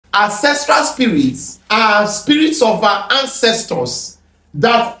Ancestral spirits are spirits of our ancestors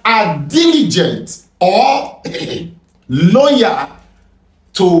that are diligent or loyal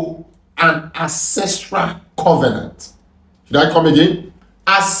to an ancestral covenant. Should I come again?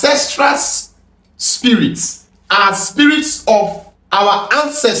 Ancestral spirits are spirits of our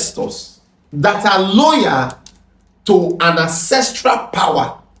ancestors that are loyal to an ancestral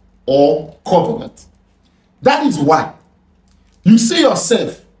power or covenant. That is why you see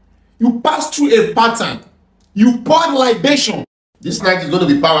yourself, you pass through a pattern, you pour libation. This night is going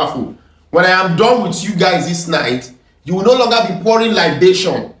to be powerful. When I am done with you guys this night, you will no longer be pouring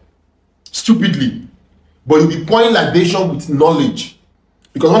libation stupidly, but you'll be pouring libation with knowledge.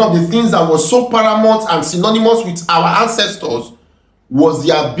 Because one of the things that was so paramount and synonymous with our ancestors was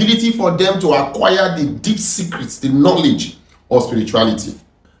the ability for them to acquire the deep secrets, the knowledge of spirituality.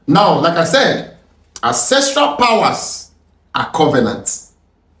 Now, like I said, ancestral powers are covenants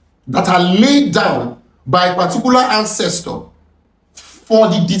that are laid down by a particular ancestor for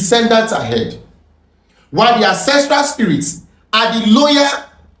the descendants ahead, while the ancestral spirits are the loyal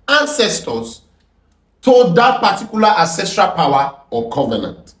ancestors to that particular ancestral power or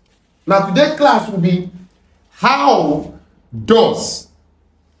covenant. Now, today's class will be how does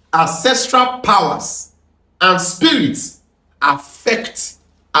ancestral powers and spirits affect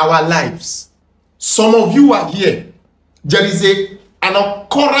our lives? Some of you are here. There is an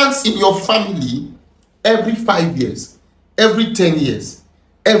occurrence in your family every 5 years, every 10 years,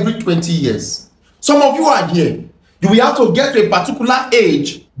 every 20 years. Some of you are here. You will have to get to a particular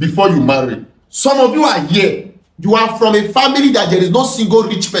age before you marry. Some of you are here. You are from a family that there is no single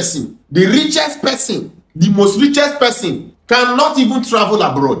rich person. The richest person, the most richest person, cannot even travel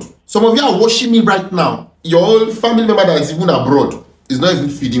abroad. Some of you are watching me right now. Your whole family member that is even abroad is not even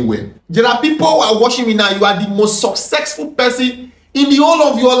feeding well. There are people who are watching me now. You are the most successful person in the whole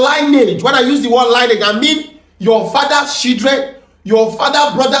of your lineage. When I use the word lineage, I mean your father's children, your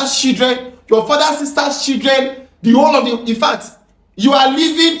father brother's children, your father sister's children, the whole of the. In fact, you are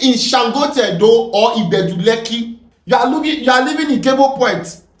living in Shangotedo or Ibeduleki. You are living in Cable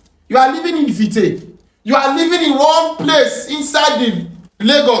Point. You are living in Vite. You are living in one place inside the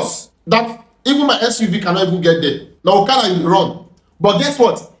Lagos that even my SUV cannot even get there. Now, Okada will run. But guess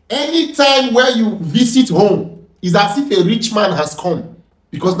what? Anytime where you visit home, it's as if a rich man has come.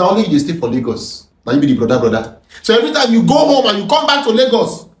 Because now only you stay for Lagos. Now you be the brother. So every time you go home and you come back to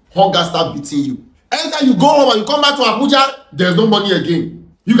Lagos, hunger start beating you. Anytime you go home and you come back to Abuja, there's no money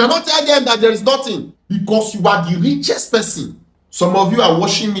again. You cannot tell them that there is nothing because you are the richest person. Some of you are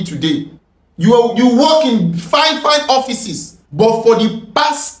watching me today. You work in fine offices, but for the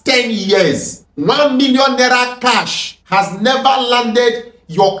past 10 years, 1 million naira cash has never landed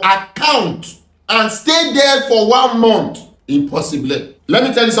your account and stayed there for 1 month. Impossible. Let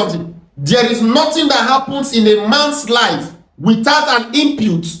me tell you something. There is nothing that happens in a man's life without an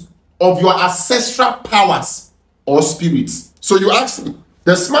input of your ancestral powers or spirits. So you ask me,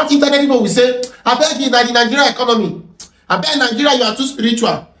 the smart internet people will say, I beg you, that the Nigerian economy, I beg Nigeria, you are too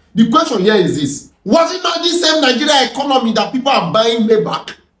spiritual. The question here is this: was it not the same Nigerian economy that people are buying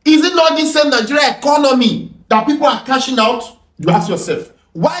back? Is it not the same Nigerian economy that people are cashing out? You ask yourself,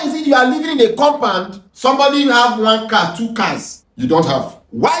 why is it you are living in a compound, somebody have 1 car, 2 cars, you don't have?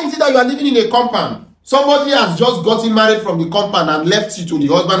 Why is it that you are living in a compound, somebody has just gotten married from the compound and left you to the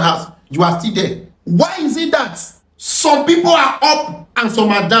husband's house, you are still there? Why is it that some people are up and some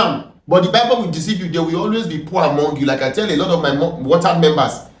are down? But the Bible will deceive you. There will always be poor among you. Like I tell a lot of my water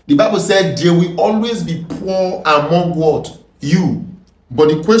members, the Bible said there will always be poor among what? You. But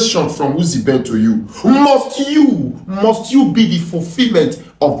the question from Uzihben to you, must you be the fulfillment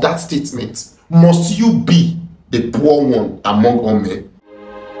of that statement? Must you be the poor one among all men?